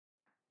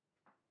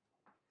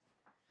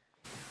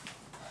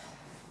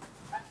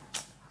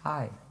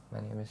Hi,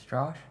 my name is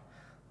Josh.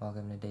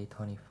 Welcome to day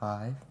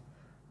 25.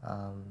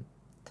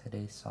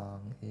 Today's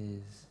song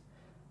is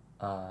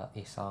a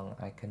song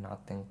I could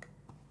not think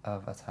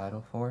of a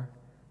title for,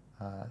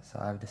 so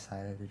I've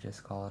decided to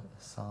just call it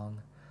a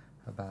song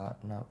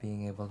about not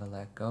being able to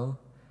let go,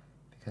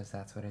 because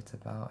that's what it's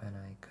about and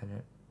I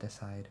couldn't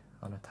decide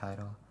on a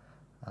title.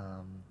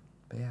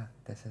 But yeah,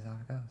 this is how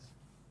it goes.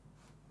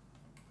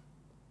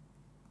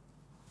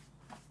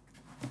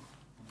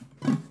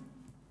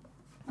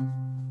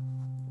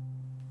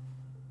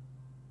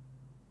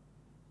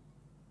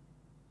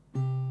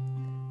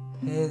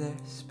 Hey there,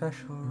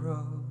 special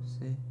rose,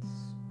 it's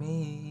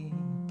me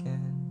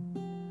again,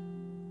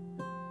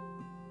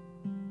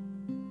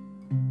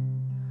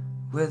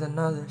 with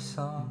another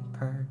song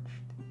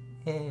perched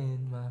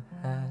in my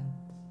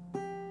hands.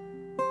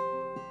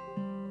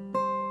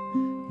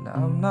 And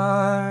I'm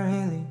not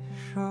really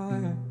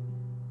sure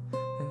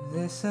if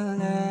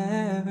this'll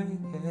ever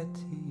get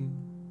to you,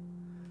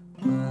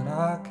 but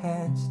I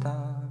can't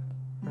stop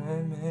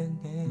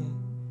reminiscing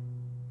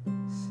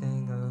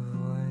of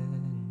when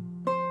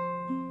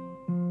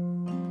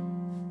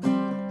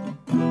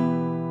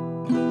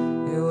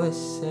it was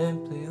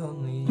simply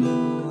only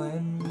you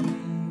and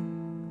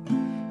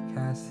me,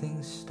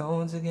 casting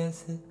stones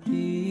against the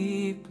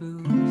deep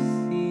blue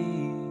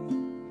sea,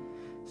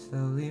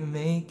 slowly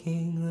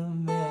making the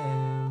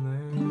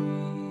memories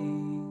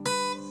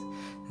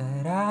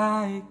that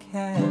I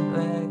can't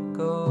let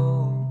go.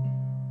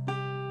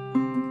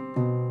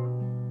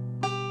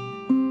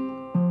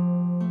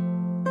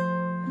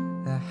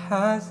 That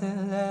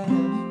hasn't left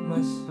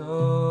my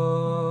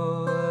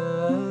soul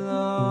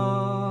alone.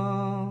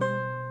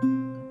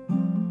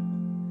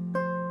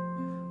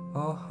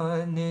 Oh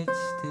honey, it's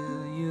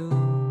still you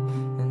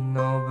and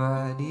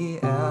nobody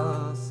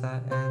else.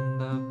 I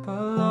end up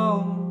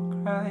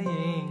alone,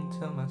 crying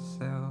to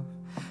myself.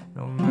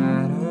 No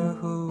matter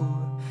who,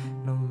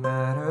 no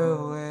matter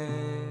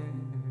where,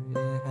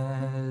 it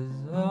has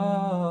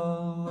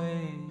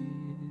always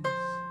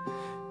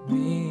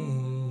been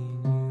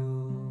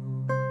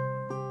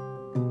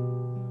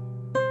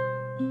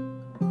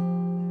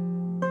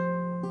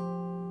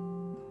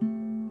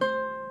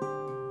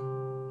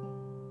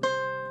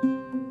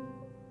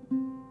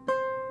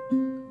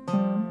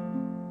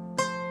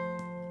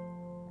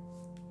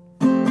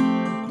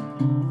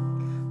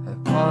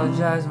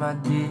apologize, my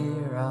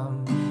dear,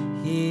 I'm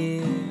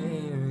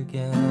here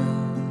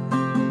again.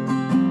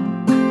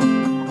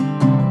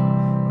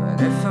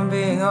 But if I'm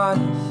being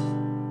honest,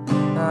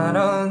 I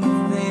don't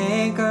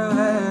think I've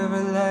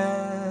ever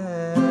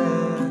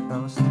left. I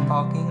was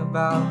talking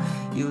about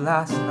you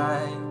last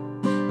night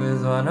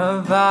with one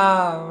of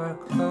our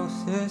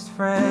closest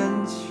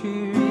friends.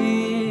 She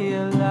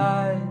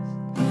realized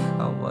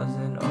I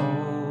wasn't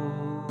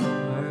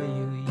over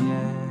you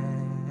yet,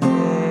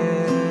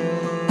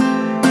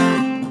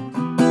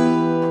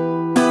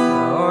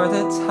 or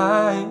the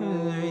time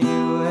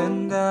you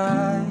and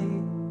I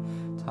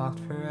talked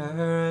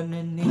forever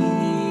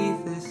underneath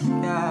the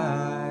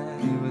sky,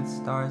 with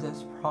stars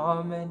as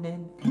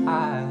prominent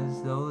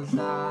as those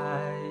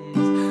eyes.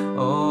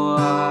 Oh, I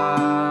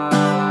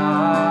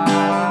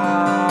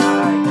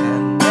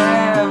can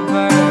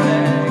never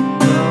let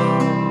go.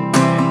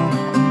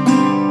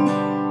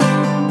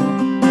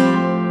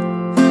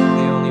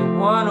 The only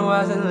one who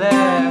hasn't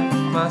left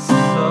my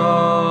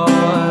soul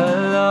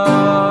alone.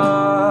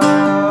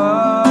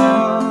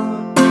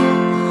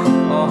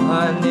 Oh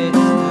honey, it's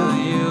still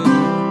you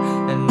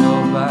and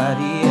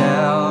nobody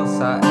else.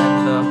 I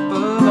end up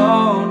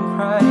alone,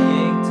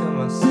 crying to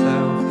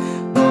myself.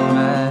 No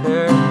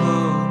matter who,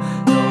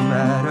 no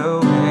matter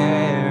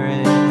where,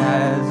 it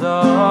has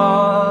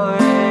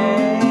always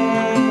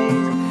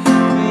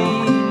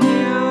been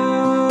you.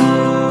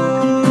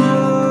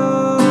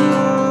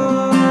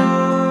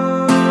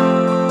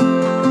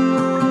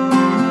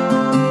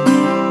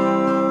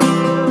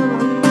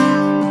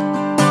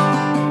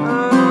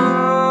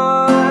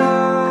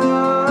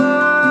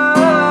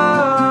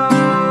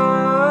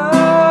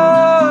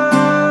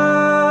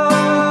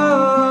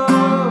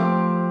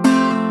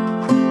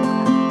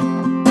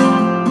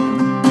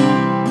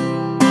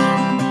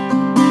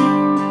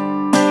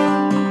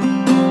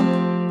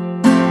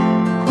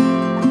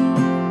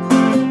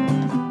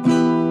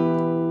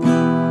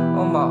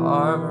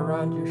 Arm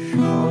around your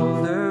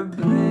shoulder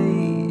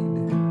blade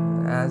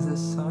as the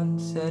sun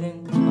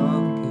setting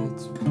took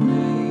its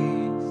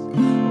place.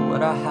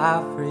 What I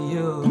have for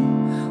you,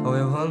 oh,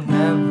 it will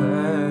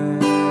never,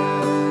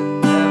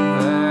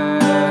 never,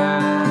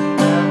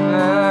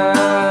 never.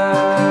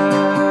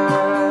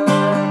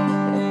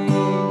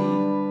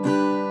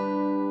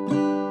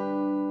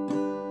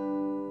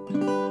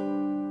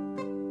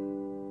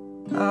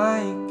 I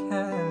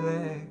can't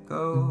let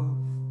go.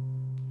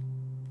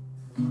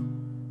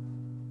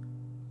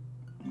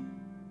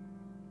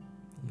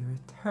 You're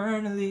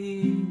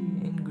eternally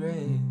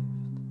engraved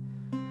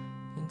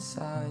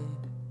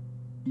inside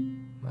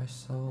my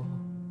soul.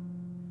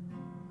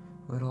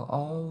 It'll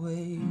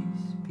always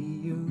be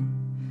you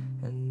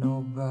and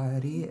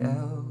nobody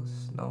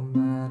else. no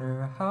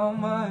matter how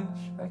much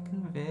I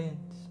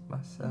convince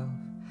myself.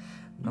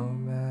 No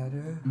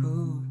matter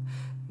who,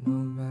 no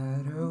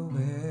matter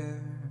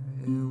where,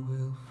 it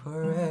will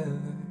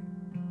forever,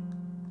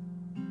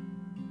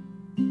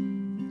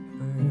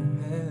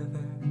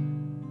 forever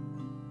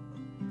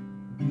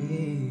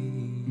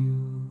be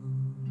you.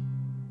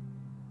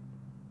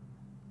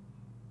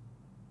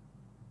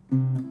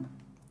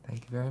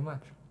 Thank you very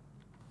much.